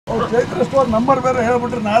Chaitra store number ಬೇರೆ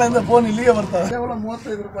ಹೇಳ್ಬಿಟ್ರೆ ನಾಳೆಯಿಂದ ಫೋನ್ ಇಲ್ಲಿಗೆ ಬರ್ತದೆ. ಕೇವಲ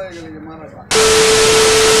 35 ರೂಪಾಯಿಗಳಿಗೆ ಮಾರಾಟ.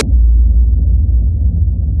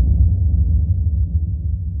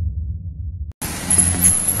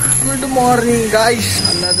 Good morning guys,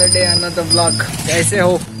 another day, another vlog. कैसे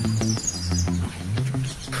हो?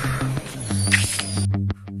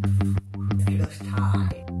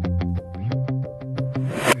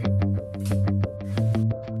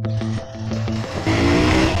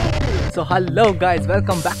 So hello guys,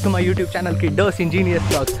 welcome back to my YouTube channel Kiddos Ingenious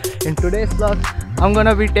Vlogs. In today's vlog I'm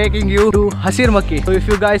gonna be taking you to Hasirmakki. So if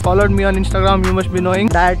you guys followed me on Instagram, you must be knowing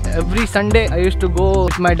that every Sunday I used to go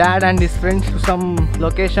with my dad and his friends to some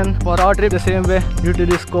location for our trip. The same way, due to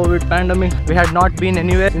this COVID pandemic, we had not been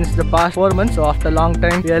anywhere since the past 4 months. So after a long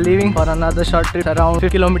time, we are leaving for another short trip around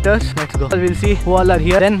 50 kilometers. Let's go. We'll see who all are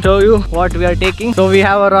here, then show you what we are taking. So we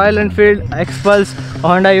have a Royal Enfield X-Pulse,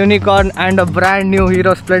 Honda Unicorn and a brand new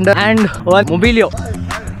Hero Splendor and one Mobilio.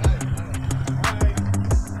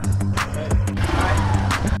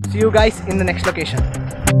 See you guys in the next location.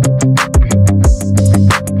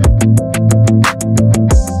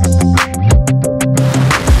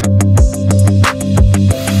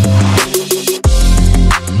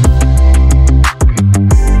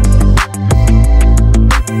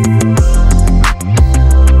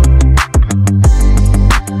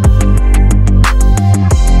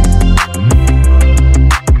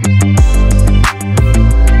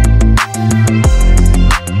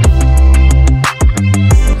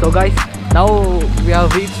 So guys, now we have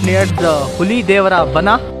reached near the Huli Devara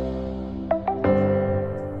Bana.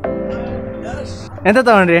 ಎಂತ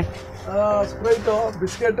ತಗೊಂಡ್ರಿ? Sprite,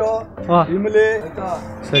 biscuit, Imli.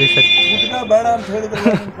 ಸರಿ ಸರಿ. ಊಟ ಬೇಡ ಅಂತ ಹೇಳಿದ್ರೆ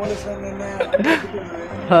ಪೊಲೀಸರನ್ನೇ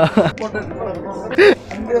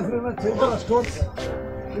Chaitra stores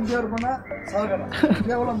indirect ಬನ ಸಾಗರ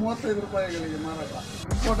ಕೇವಲ 35 ರೂಪಾಯಿಗಳಿಗೆ ಮಾರಾಟ.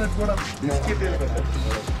 ಇಂಪಾರ್ಟೆಂಟ್ ಕೂಡ ಬಿಸ್ಕೆಟ್ ಇರ್ತದೆ.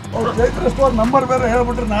 ಚೈತ್ರ ಸ್ಟೋರ್ ನಂಬರ್ ಬೇರೆ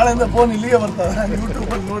ಹೇಳ್ಬಿಟ್ರೆ ನಾಳೆಯಿಂದ ಫೋನ್ ಇಲ್ಲಿಗೆ ಬರ್ತದೆ.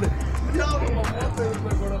 ಯೂಟ್ಯೂಬಲ್ಲಿ ನೋಡಿ.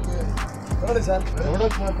 ನೋಡಿ ಸರ್,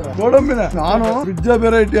 ಗೋಡಂಬಿನ ನಾನು ಫ್ರಿಜ್ಜ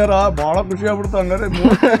ಬೇರೆ ಇಟ್ಟಾರ, ಭಾಳ ಖುಷಿ ಆಗ್ಬಿಡ್ತು. ಹಂಗಾರೆ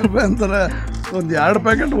 35 ರೂಪಾಯಿ ಅಂತಾರೆ. ಒಂದು 2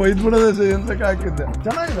 ಪ್ಯಾಕೆಟ್ ಒಯ್ದು ಬಿಡೋದೇ ಅಂತ ಹಾಕಿದ್ದೆ.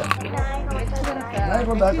 ಚೆನ್ನಾಗಿದೆ.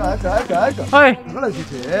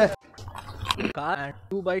 And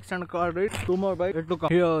 2 bikes and car ride, 2 more bikes to come.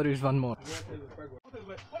 Here is one more.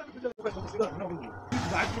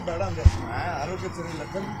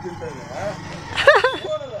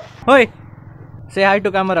 Oi, say hi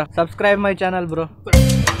to camera. Subscribe my channel, bro.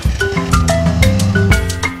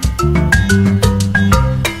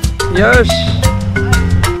 Yes.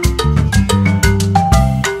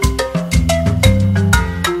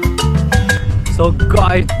 So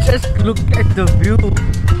guys, just look at the view.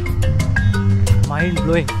 Mind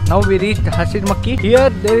blowing. Now we reached Hasirmakki. Here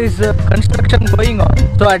there is construction going on.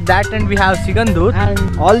 So at that end we have Sigandoor. And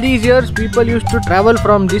all these years people used to travel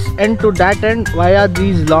from this end to that end via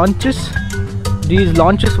these launches. These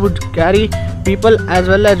launches would carry people as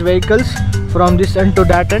well as vehicles from this end to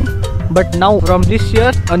that end. But now from this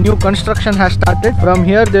year a new construction has started. From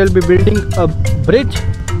here they will be building a bridge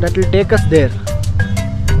that will take us there.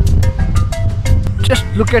 Just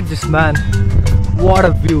look at this, man. What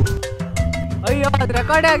a view. I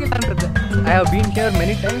have been here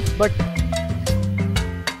many times, but